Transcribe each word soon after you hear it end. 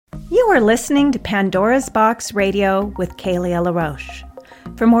You are listening to Pandora's Box Radio with Kalia LaRoche.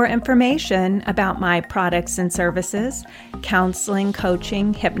 For more information about my products and services, counseling,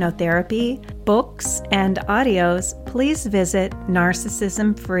 coaching, hypnotherapy, books, and audios, please visit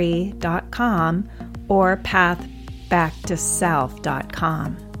narcissismfree.com or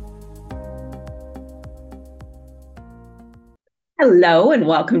pathbacktoself.com. Hello and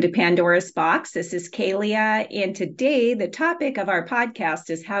welcome to Pandora's Box. This is Kalia, and today the topic of our podcast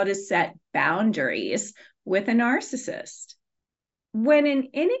is how to set boundaries with a narcissist. When in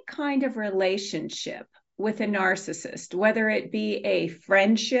any kind of relationship with a narcissist, whether it be a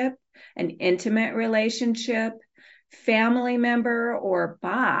friendship, an intimate relationship, family member, or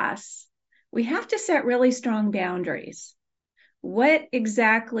boss, we have to set really strong boundaries. What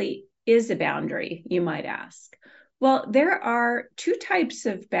exactly is a boundary, you might ask? Well, there are two types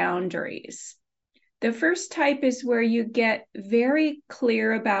of boundaries. The first type is where you get very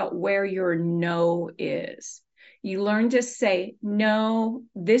clear about where your no is. You learn to say, no,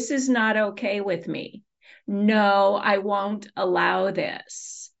 this is not okay with me. No, I won't allow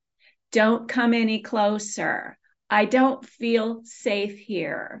this. Don't come any closer. I don't feel safe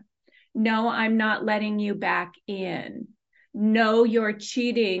here. No, I'm not letting you back in. No, your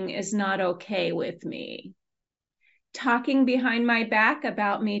cheating is not okay with me. Talking behind my back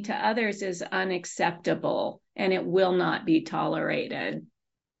about me to others is unacceptable, and it will not be tolerated.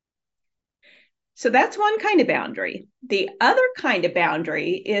 So that's one kind of boundary. The other kind of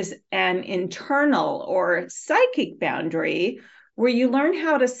boundary is an internal or psychic boundary, where you learn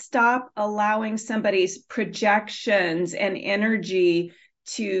how to stop allowing somebody's projections and energy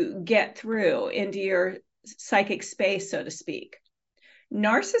to get through into your psychic space, so to speak.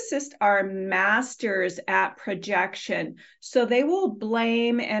 Narcissists are masters at projection, so they will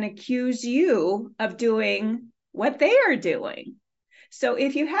blame and accuse you of doing what they are doing. So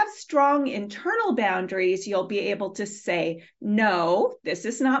if you have strong internal boundaries, you'll be able to say, no, this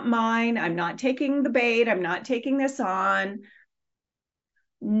is not mine. I'm not taking the bait. I'm not taking this on.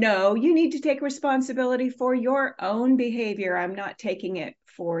 No, you need to take responsibility for your own behavior. I'm not taking it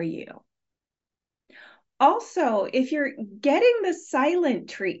for you. Also, if you're getting the silent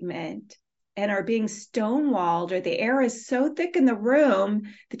treatment and are being stonewalled, or the air is so thick in the room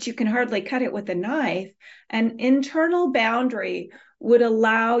that you can hardly cut it with a knife, an internal boundary would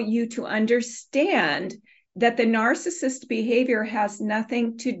allow you to understand that the narcissist behavior has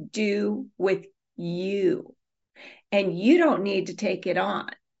nothing to do with you, and you don't need to take it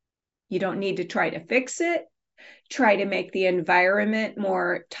on. You don't need to try to fix it, try to make the environment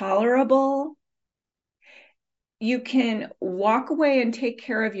more tolerable. You can walk away and take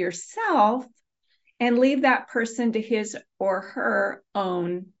care of yourself and leave that person to his or her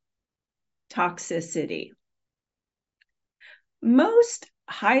own toxicity. Most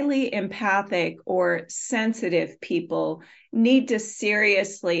highly empathic or sensitive people need to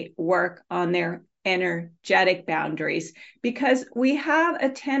seriously work on their energetic boundaries, because we have a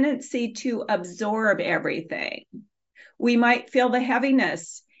tendency to absorb everything. We might feel the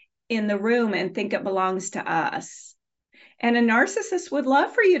heaviness in the room and think it belongs to us. And a narcissist would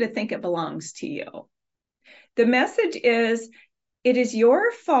love for you to think it belongs to you. The message is, it is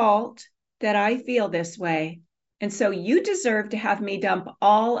your fault that I feel this way. And so you deserve to have me dump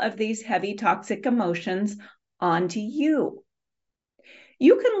all of these heavy toxic emotions onto you.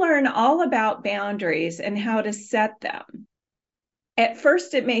 You can learn all about boundaries and how to set them. At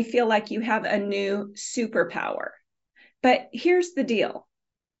first, it may feel like you have a new superpower. But here's the deal.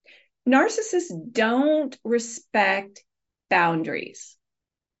 Narcissists don't respect boundaries.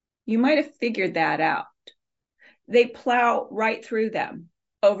 You might have figured that out. They plow right through them,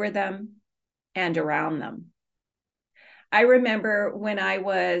 over them, and around them. I remember when I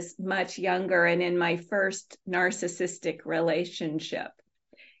was much younger and in my first narcissistic relationship,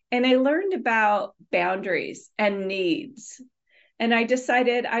 and I learned about boundaries and needs. And I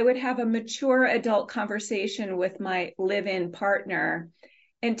decided I would have a mature adult conversation with my live-in partner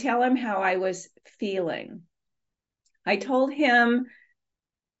and tell him how I was feeling. I told him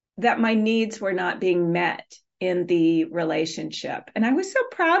that my needs were not being met in the relationship. And I was so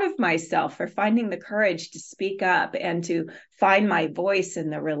proud of myself for finding the courage to speak up and to find my voice in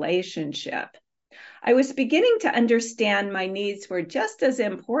the relationship. I was beginning to understand my needs were just as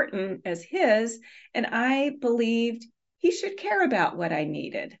important as his, and I believed he should care about what I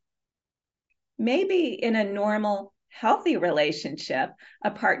needed. Maybe in a normal, healthy relationship, a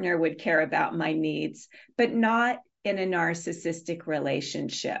partner would care about my needs, but not in a narcissistic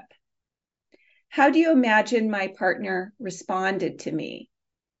relationship. How do you imagine my partner responded to me?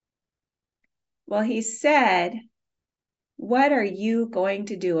 Well, he said, What are you going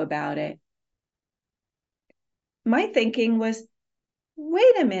to do about it? My thinking was,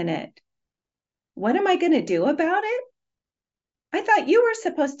 wait a minute. What am I going to do about it? I thought you were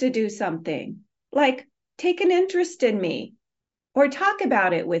supposed to do something, like take an interest in me, or talk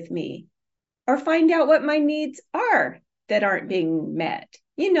about it with me, or find out what my needs are that aren't being met.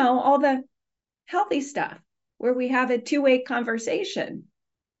 You know, all the healthy stuff where we have a two-way conversation.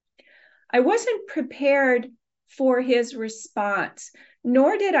 I wasn't prepared for his response,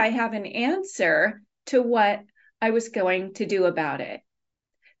 nor did I have an answer to what I was going to do about it.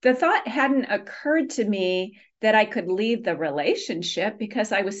 The thought hadn't occurred to me that I could leave the relationship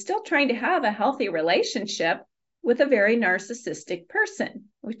because I was still trying to have a healthy relationship with a very narcissistic person,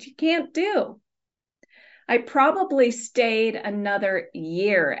 which you can't do. I probably stayed another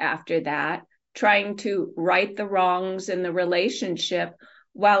year after that, trying to right the wrongs in the relationship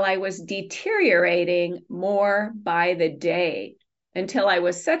while I was deteriorating more by the day until I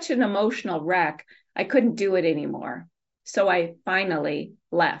was such an emotional wreck, I couldn't do it anymore. So I finally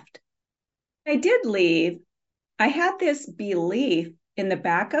left. I did leave. I had this belief in the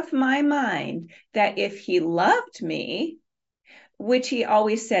back of my mind that if he loved me, which he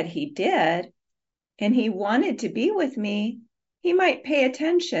always said he did, and he wanted to be with me, he might pay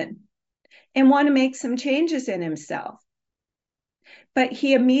attention and want to make some changes in himself. But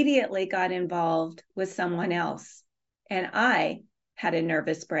he immediately got involved with someone else, and I had a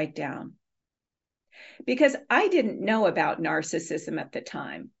nervous breakdown because I didn't know about narcissism at the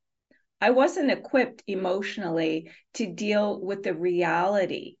time. I wasn't equipped emotionally to deal with the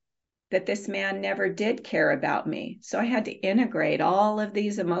reality that this man never did care about me. So I had to integrate all of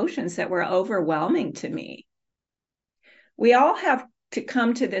these emotions that were overwhelming to me. We all have to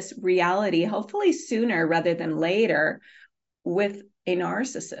come to this reality, hopefully sooner rather than later, with a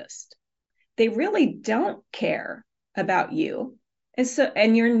narcissist. They really don't care about you.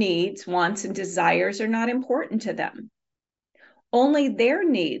 And your needs, wants, and desires are not important to them. Only their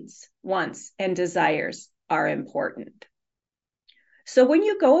needs, wants, and desires are important. So when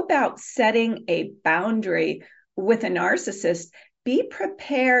you go about setting a boundary with a narcissist, be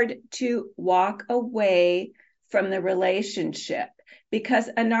prepared to walk away from the relationship because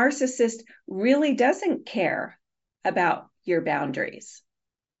a narcissist really doesn't care about your boundaries.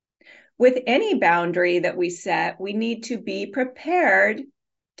 With any boundary that we set, we need to be prepared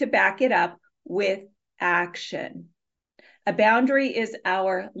to back it up with action. A boundary is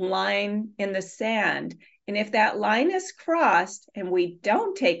our line in the sand. And if that line is crossed and we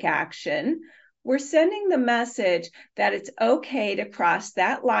don't take action, we're sending the message that it's okay to cross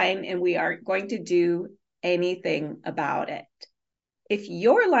that line and we aren't going to do anything about it. If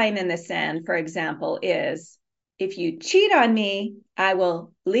your line in the sand, for example, is, if you cheat on me, I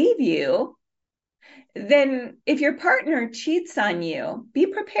will leave you, then if your partner cheats on you, be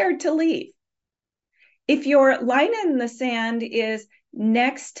prepared to leave. If your line in the sand is,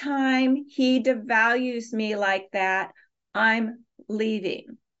 next time he devalues me like that, I'm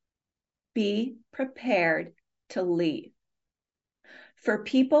leaving, be prepared to leave. For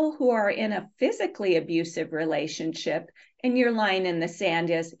people who are in a physically abusive relationship and your line in the sand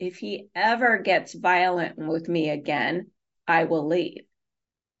is, if he ever gets violent with me again, I will leave.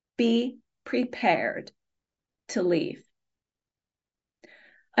 Be prepared to leave.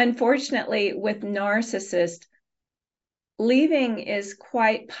 Unfortunately, with narcissists, leaving is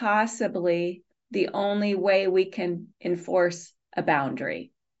quite possibly the only way we can enforce a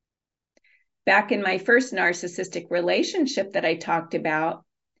boundary. Back in my first narcissistic relationship that I talked about,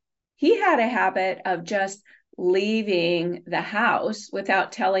 he had a habit of just leaving the house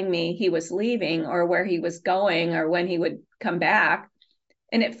without telling me he was leaving or where he was going or when he would come back.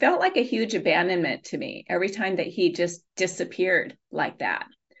 And it felt like a huge abandonment to me every time that he just disappeared like that.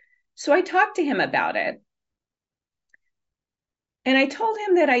 So I talked to him about it. And I told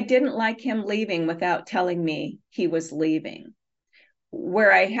him that I didn't like him leaving without telling me he was leaving,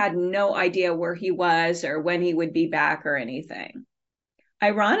 where I had no idea where he was or when he would be back or anything.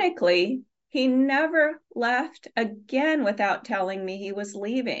 Ironically, he never left again without telling me he was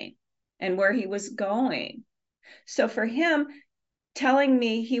leaving and where he was going. So for him, telling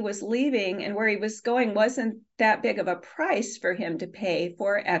me he was leaving and where he was going wasn't that big of a price for him to pay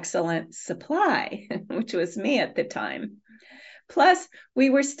for excellent supply, which was me at the time. Plus, we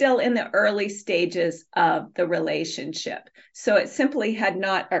were still in the early stages of the relationship. So it simply had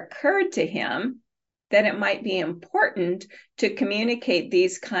not occurred to him that it might be important to communicate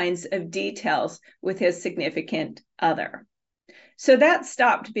these kinds of details with his significant other. So that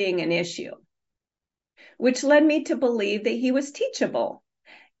stopped being an issue, which led me to believe that he was teachable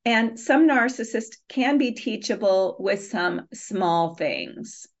And some narcissists can be teachable with some small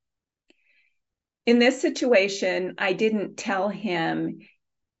things. In this situation, I didn't tell him,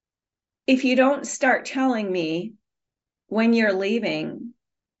 if you don't start telling me when you're leaving,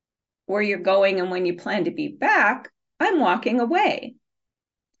 where you're going, and when you plan to be back, I'm walking away.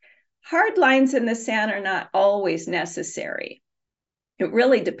 Hard lines in the sand are not always necessary. It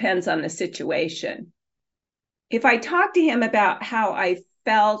really depends on the situation. If I talked to him about how I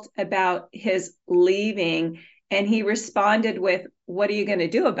felt about his leaving and he responded with, "What are you going to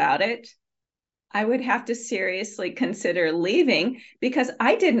do about it?" I would have to seriously consider leaving, because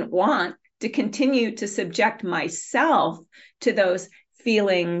I didn't want to continue to subject myself to those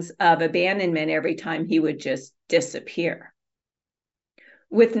feelings of abandonment every time he would just disappear.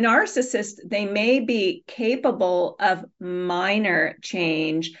 With narcissists, they may be capable of minor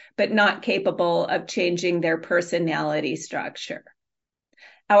change, but not capable of changing their personality structure.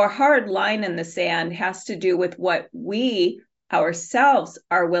 Our hard line in the sand has to do with what we ourselves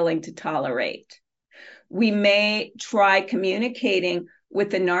are willing to tolerate. We may try communicating with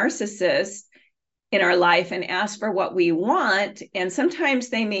the narcissist in our life and ask for what we want, and sometimes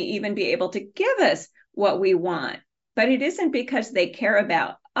they may even be able to give us what we want. But it isn't because they care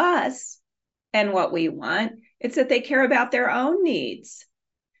about us and what we want. It's that they care about their own needs.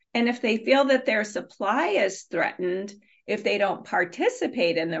 And if they feel that their supply is threatened, if they don't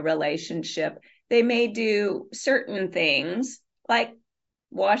participate in the relationship, they may do certain things like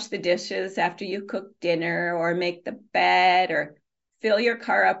wash the dishes after you cook dinner, or make the bed, or fill your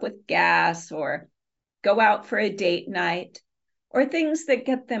car up with gas, or go out for a date night, or things that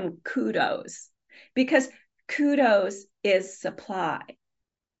get them kudos, because kudos is supply.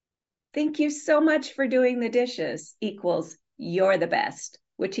 Thank you so much for doing the dishes equals you're the best,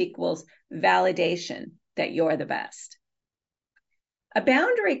 which equals validation that you're the best. A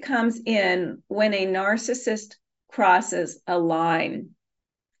boundary comes in when a narcissist crosses a line,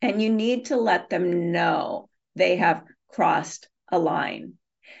 and you need to let them know they have crossed a line.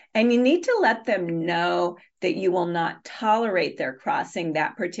 And you need to let them know that you will not tolerate their crossing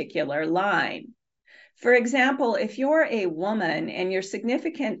that particular line. For example, if you're a woman and your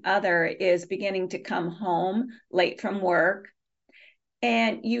significant other is beginning to come home late from work,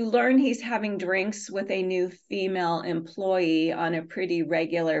 and you learn he's having drinks with a new female employee on a pretty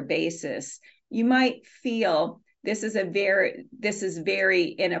regular basis, you might feel this is very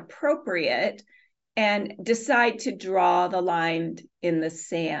inappropriate, and decide to draw the line in the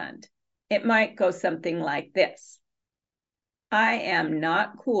sand. It might go something like this: I am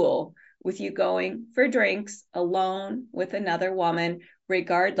not cool with you going for drinks alone with another woman,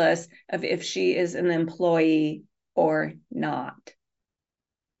 regardless of if she is an employee or not.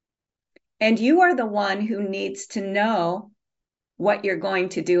 And you are the one who needs to know what you're going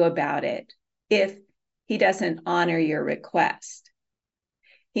to do about it if he doesn't honor your request.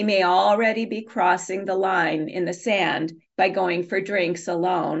 He may already be crossing the line in the sand by going for drinks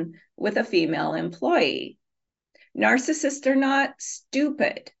alone with a female employee. Narcissists are not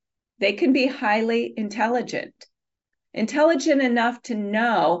stupid. They can be highly intelligent enough to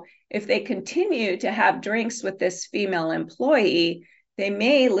know if they continue to have drinks with this female employee, they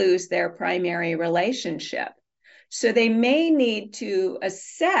may lose their primary relationship. So they may need to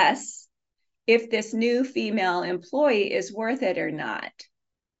assess if this new female employee is worth it or not.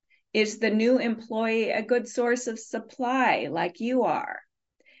 Is the new employee a good source of supply like you are?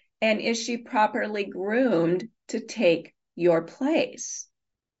 And is she properly groomed to take your place?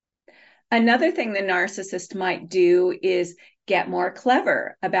 Another thing the narcissist might do is get more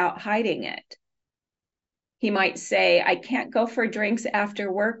clever about hiding it. He might say, I can't go for drinks after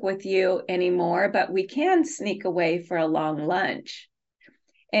work with you anymore, but we can sneak away for a long lunch.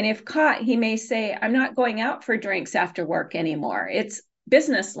 And if caught, he may say, I'm not going out for drinks after work anymore. It's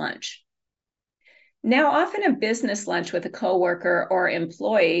business lunch. Now, often a business lunch with a coworker or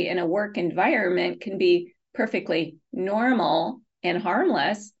employee in a work environment can be perfectly normal and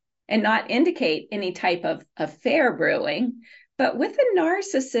harmless and not indicate any type of affair brewing. But with a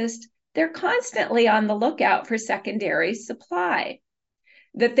narcissist, they're constantly on the lookout for secondary supply,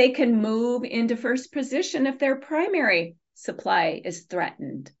 that they can move into first position if their primary supply is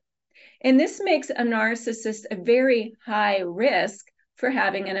threatened. And this makes a narcissist a very high risk for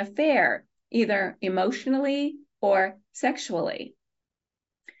having an affair, either emotionally or sexually.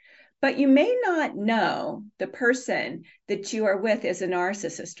 But you may not know the person that you are with is a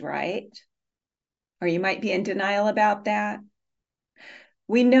narcissist, right? Or you might be in denial about that.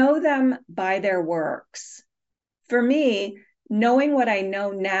 We know them by their works. For me, knowing what I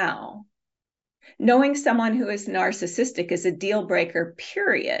know now, Knowing someone who is narcissistic is a deal breaker,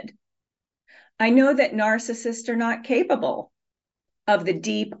 period. I know that narcissists are not capable of the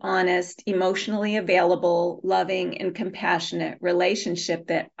deep, honest, emotionally available, loving, and compassionate relationship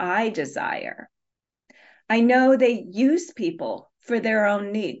that I desire. I know they use people for their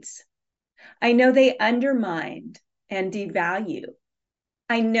own needs. I know they undermine and devalue.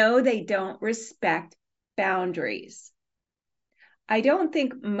 I know they don't respect boundaries. I don't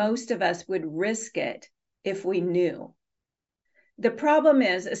think most of us would risk it if we knew. The problem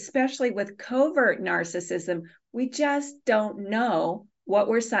is, especially with covert narcissism, we just don't know what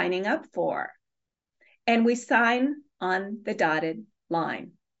we're signing up for. And we sign on the dotted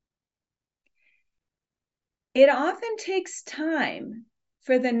line. It often takes time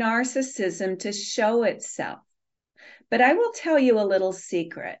for the narcissism to show itself. But I will tell you a little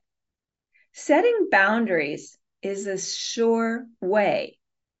secret. Setting boundaries is a sure way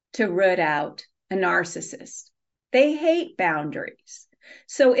to root out a narcissist. They hate boundaries.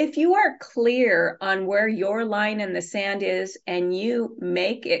 So if you are clear on where your line in the sand is and you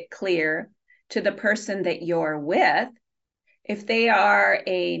make it clear to the person that you're with, if they are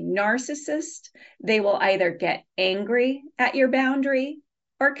a narcissist, they will either get angry at your boundary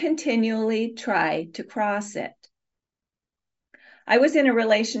or continually try to cross it. I was in a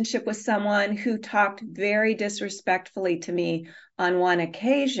relationship with someone who talked very disrespectfully to me on one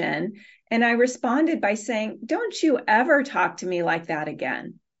occasion, and I responded by saying, "Don't you ever talk to me like that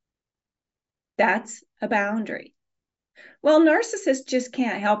again." That's a boundary. Well, narcissists just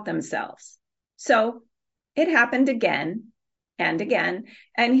can't help themselves. So it happened again and again,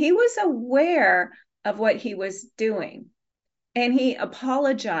 and he was aware of what he was doing. And he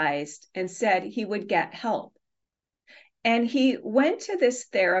apologized and said he would get help. And he went to this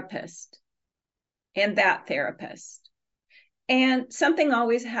therapist and that therapist. And something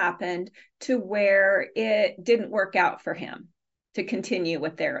always happened to where it didn't work out for him to continue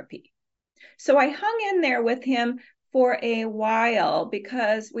with therapy. So I hung in there with him for a while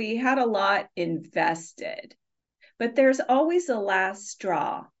because we had a lot invested. But there's always a last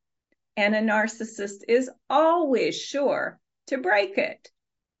straw. And a narcissist is always sure to break it.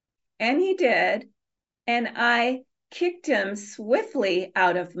 And he did. And I kicked him swiftly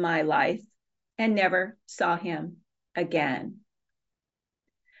out of my life and never saw him again.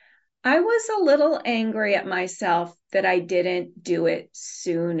 I was a little angry at myself that I didn't do it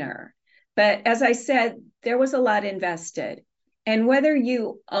sooner. But as I said, there was a lot invested. And whether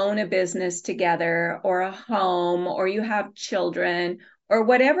you own a business together or a home or you have children or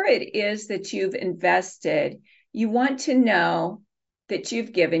whatever it is that you've invested, you want to know that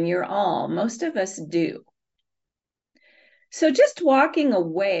you've given your all. Most of us do. So just walking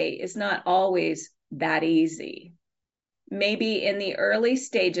away is not always that easy. Maybe in the early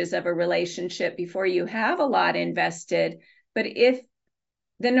stages of a relationship before you have a lot invested, but if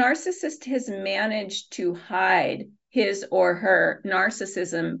the narcissist has managed to hide his or her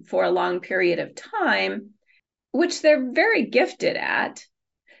narcissism for a long period of time, which they're very gifted at,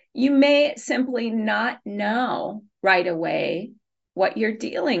 you may simply not know right away what you're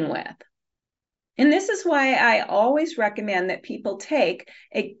dealing with. And this is why I always recommend that people take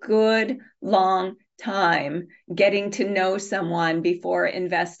a good long time getting to know someone before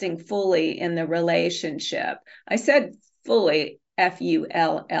investing fully in the relationship. I said fully,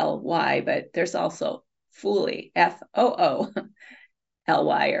 F-U-L-L-Y, but there's also fully, F-O-O-L-Y,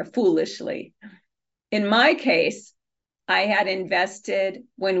 or foolishly. In my case, I had invested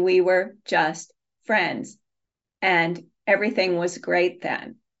when we were just friends, and everything was great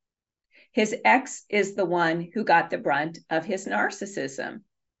then. His ex is the one who got the brunt of his narcissism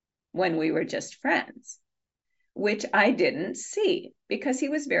when we were just friends, which I didn't see because he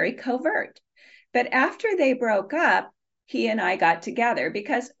was very covert. But after they broke up, he and I got together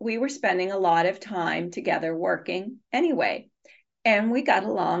because we were spending a lot of time together working anyway, and we got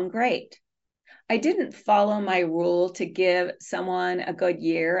along great. I didn't follow my rule to give someone a good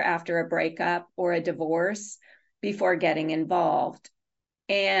year after a breakup or a divorce before getting involved.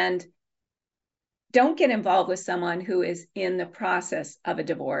 And don't get involved with someone who is in the process of a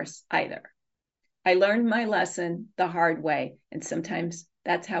divorce either. I learned my lesson the hard way, and sometimes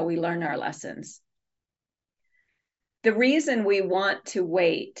that's how we learn our lessons. The reason we want to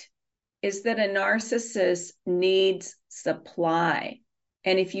wait is that a narcissist needs supply.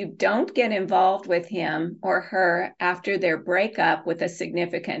 And if you don't get involved with him or her after their breakup with a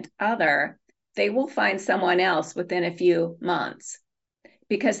significant other, they will find someone else within a few months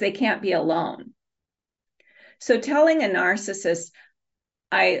because they can't be alone. So telling a narcissist,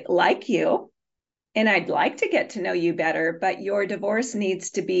 "I like you, And I'd like to get to know you better, but your divorce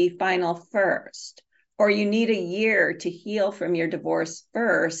needs to be final first, or you need a year to heal from your divorce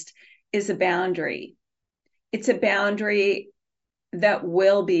first, is a boundary. It's a boundary that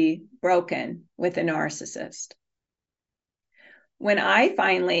will be broken with a narcissist. When I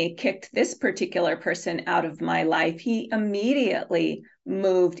finally kicked this particular person out of my life, he immediately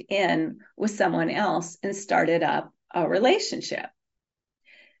moved in with someone else and started up a relationship.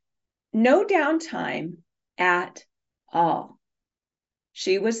 No downtime at all.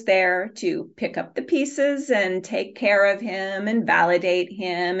 She was there to pick up the pieces and take care of him and validate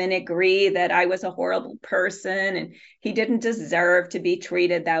him and agree that I was a horrible person and he didn't deserve to be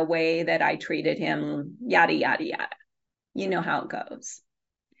treated that way that I treated him, yada, yada, yada. You know how it goes.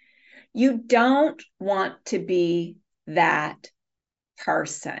 You don't want to be that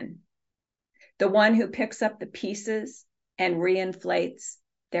person, the one who picks up the pieces and reinflates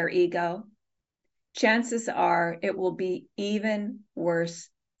their ego. Chances are it will be even worse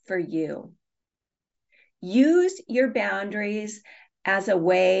for you. Use your boundaries as a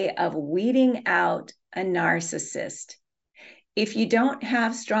way of weeding out a narcissist. If you don't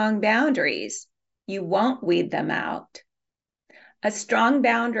have strong boundaries, you won't weed them out. A strong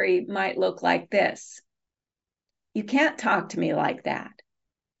boundary might look like this. You can't talk to me like that.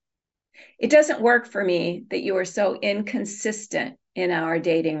 It doesn't work for me that you are so inconsistent in our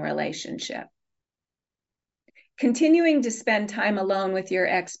dating relationship. Continuing to spend time alone with your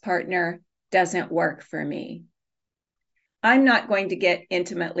ex-partner doesn't work for me. I'm not going to get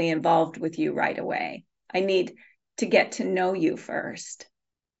intimately involved with you right away. I need to get to know you first.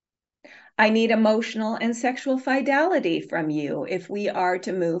 I need emotional and sexual fidelity from you if we are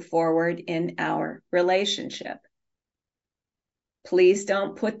to move forward in our relationship. Please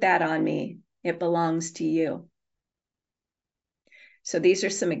don't put that on me. It belongs to you. So these are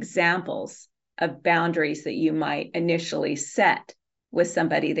some examples of boundaries that you might initially set with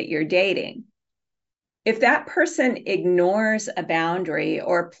somebody that you're dating. If that person ignores a boundary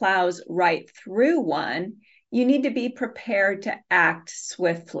or plows right through one, you need to be prepared to act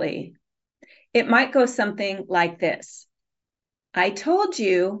swiftly. It might go something like this. I told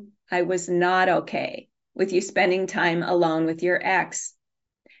you I was not okay with you spending time alone with your ex.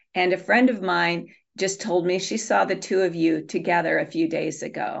 And a friend of mine just told me she saw the two of you together a few days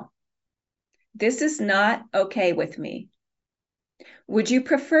ago. This is not okay with me. Would you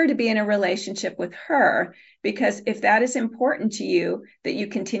prefer to be in a relationship with her? Because if that is important to you, that you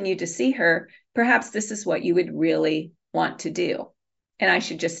continue to see her, perhaps this is what you would really want to do. And I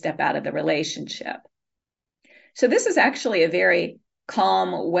should just step out of the relationship. So this is actually a very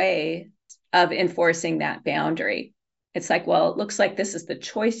calm way of enforcing that boundary. It's like, well, it looks like this is the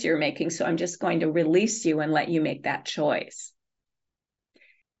choice you're making, so I'm just going to release you and let you make that choice.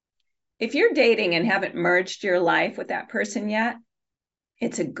 If you're dating and haven't merged your life with that person yet,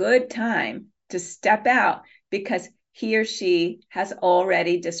 it's a good time to step out because he or she has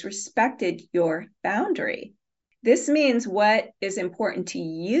already disrespected your boundary. This means what is important to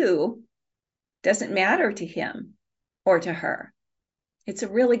you doesn't matter to him or to her. It's a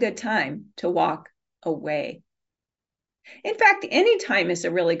really good time to walk away. In fact, any time is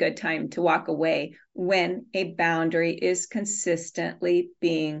a really good time to walk away when a boundary is consistently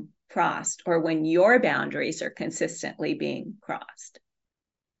being crossed or when your boundaries are consistently being crossed.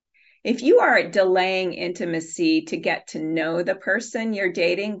 If you are delaying intimacy to get to know the person you're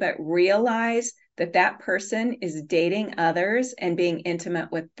dating, but realize that that person is dating others and being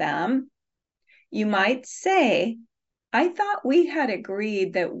intimate with them, you might say, I thought we had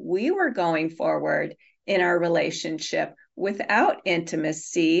agreed that we were going forward in our relationship without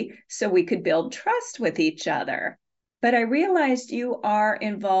intimacy so we could build trust with each other. But I realized you are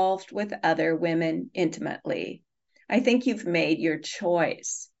involved with other women intimately. I think you've made your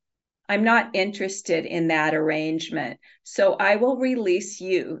choice. I'm not interested in that arrangement, so I will release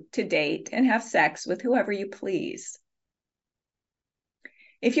you to date and have sex with whoever you please.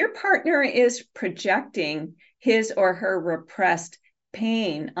 If your partner is projecting his or her repressed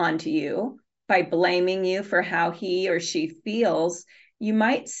pain onto you by blaming you for how he or she feels, you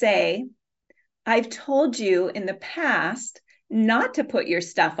might say, I've told you in the past not to put your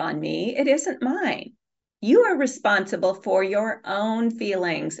stuff on me. It isn't mine. You are responsible for your own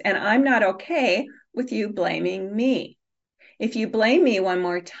feelings, and I'm not okay with you blaming me. If you blame me one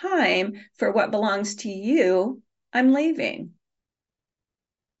more time for what belongs to you, I'm leaving.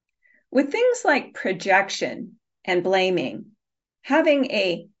 With things like projection and blaming, having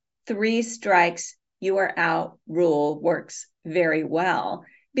a 3 strikes, you are out rule works very well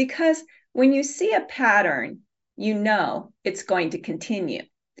because when you see a pattern, you know it's going to continue.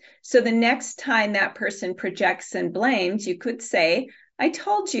 So the next time that person projects and blames, you could say, I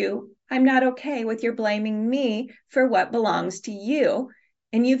told you I'm not okay with your blaming me for what belongs to you.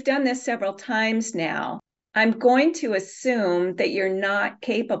 And you've done this several times now. I'm going to assume that you're not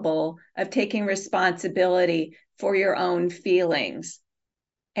capable of taking responsibility for your own feelings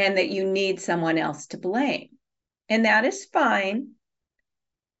and that you need someone else to blame. And that is fine,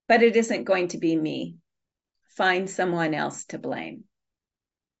 but it isn't going to be me. Find someone else to blame.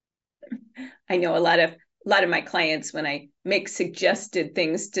 I know a lot of my clients, when I make suggested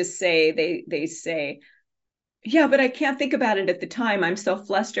things to say, they say, yeah, but I can't think about it at the time. I'm so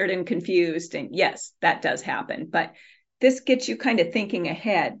flustered and confused. And yes, that does happen. But this gets you kind of thinking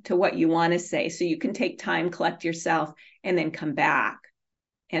ahead to what you want to say, so you can take time, collect yourself, and then come back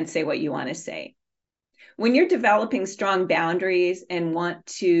and say what you want to say. When you're developing strong boundaries and want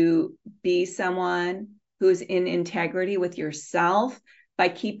to be someone who's in integrity with yourself by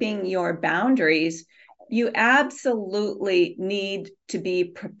keeping your boundaries, you absolutely need to be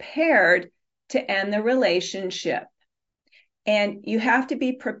prepared to end the relationship. And you have to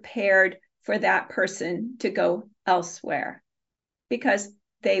be prepared for that person to go elsewhere, because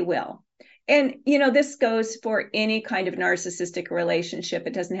they will. And, this goes for any kind of narcissistic relationship.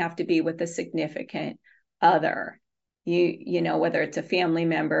 It doesn't have to be with a significant other. Whether it's a family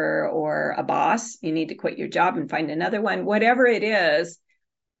member or a boss, you need to quit your job and find another one. Whatever it is,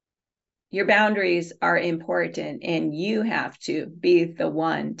 your boundaries are important, and you have to be the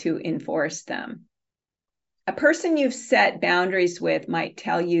one to enforce them. A person you've set boundaries with might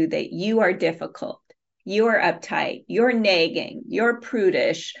tell you that you are difficult, you are uptight, you're nagging, you're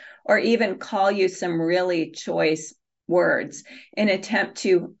prudish, or even call you some really choice words in an attempt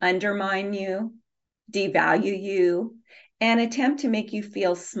to undermine you, devalue you, and attempt to make you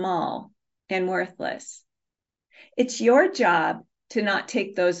feel small and worthless. It's your job to not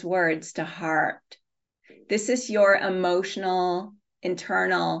take those words to heart. This is your emotional,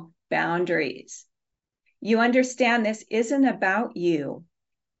 internal boundaries. You understand this isn't about you.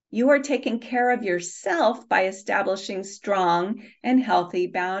 You are taking care of yourself by establishing strong and healthy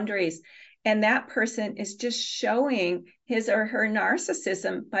boundaries. And that person is just showing his or her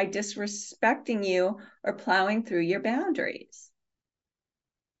narcissism by disrespecting you or plowing through your boundaries.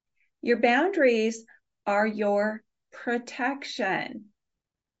 Your boundaries are your protection.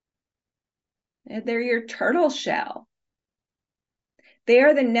 They're your turtle shell. They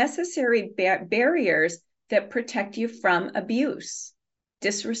are the necessary barriers that protect you from abuse,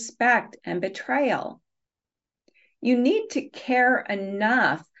 disrespect, and betrayal. You need to care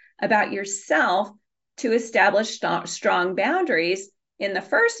enough about yourself to establish strong boundaries in the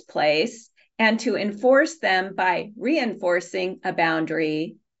first place, and to enforce them by reinforcing a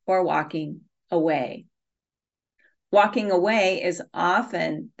boundary or walking away. Walking away is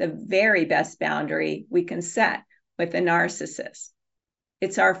often the very best boundary we can set with a narcissist.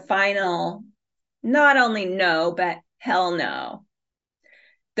 It's our final, not only no, but hell no.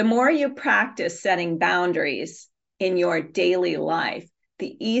 The more you practice setting boundaries in your daily life,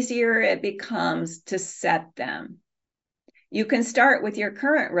 the easier it becomes to set them. You can start with your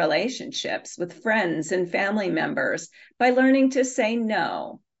current relationships with friends and family members by learning to say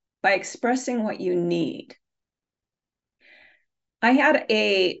no, by expressing what you need. I had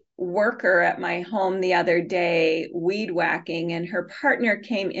a worker at my home the other day weed whacking, and her partner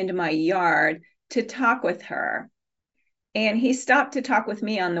came into my yard to talk with her. And he stopped to talk with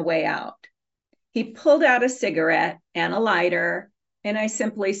me on the way out. He pulled out a cigarette and a lighter, and I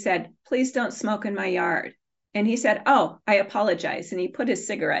simply said, "Please don't smoke in my yard." And he said, "Oh, I apologize." And he put his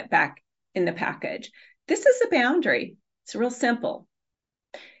cigarette back in the package. This is a boundary. It's real simple.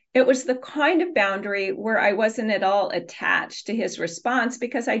 It was the kind of boundary where I wasn't at all attached to his response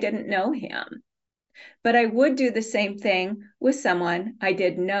because I didn't know him. But I would do the same thing with someone I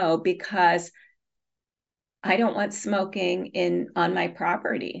did know, because I don't want smoking on my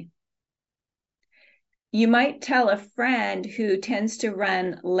property. You might tell a friend who tends to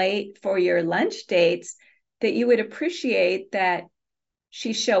run late for your lunch dates that you would appreciate that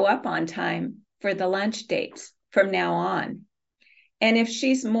she show up on time for the lunch dates from now on. And if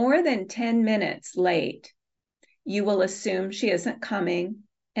she's more than 10 minutes late, you will assume she isn't coming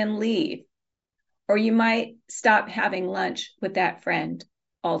and leave. Or you might stop having lunch with that friend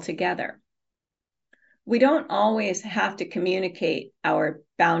altogether. We don't always have to communicate our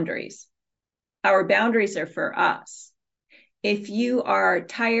boundaries. Our boundaries are for us. If you are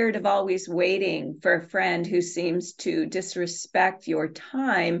tired of always waiting for a friend who seems to disrespect your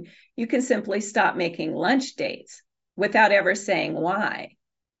time, you can simply stop making lunch dates without ever saying why.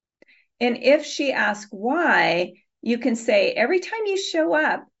 And if she asks why, you can say, "Every time you show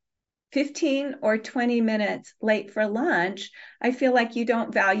up, 15 or 20 minutes late for lunch, I feel like you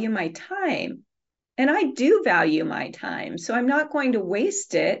don't value my time. And I do value my time, so I'm not going to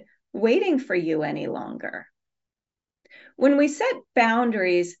waste it waiting for you any longer. When we set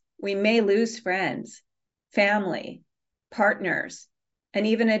boundaries, we may lose friends, family, partners, and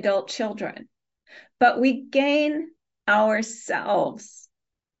even adult children, but we gain ourselves.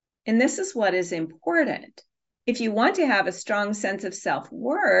 And this is what is important. If you want to have a strong sense of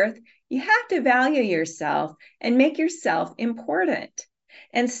self-worth, you have to value yourself and make yourself important.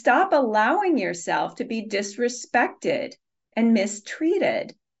 And stop allowing yourself to be disrespected and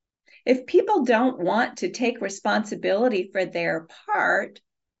mistreated. If people don't want to take responsibility for their part,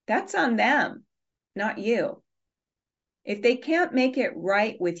 that's on them, not you. If they can't make it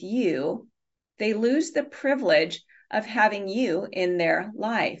right with you, they lose the privilege of having you in their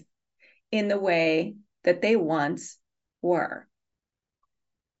life in the way that they once were.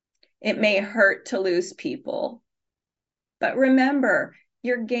 It may hurt to lose people, but remember,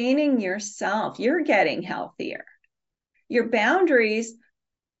 you're gaining yourself. You're getting healthier. Your boundaries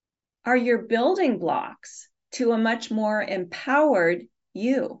are your building blocks to a much more empowered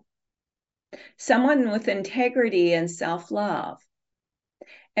you. Someone with integrity and self-love.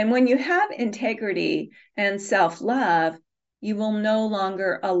 And when you have integrity and self-love, you will no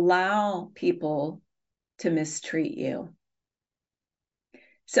longer allow people to mistreat you.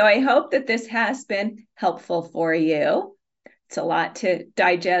 So I hope that this has been helpful for you. It's a lot to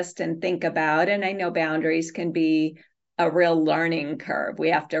digest and think about. And I know boundaries can be a real learning curve. We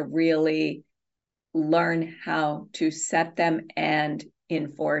have to really learn how to set them and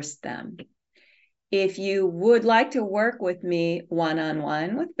enforce them. If you would like to work with me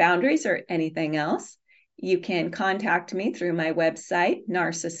one-on-one with boundaries or anything else, you can contact me through my website,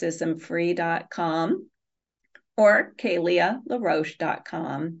 narcissismfree.com or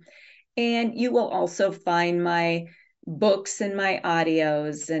kaylealaroche.com. And you will also find my books and my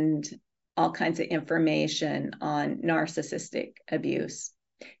audios and all kinds of information on narcissistic abuse.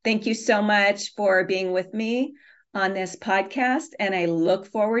 Thank you so much for being with me on this podcast, and I look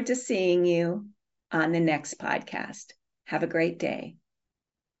forward to seeing you on the next podcast. Have a great day.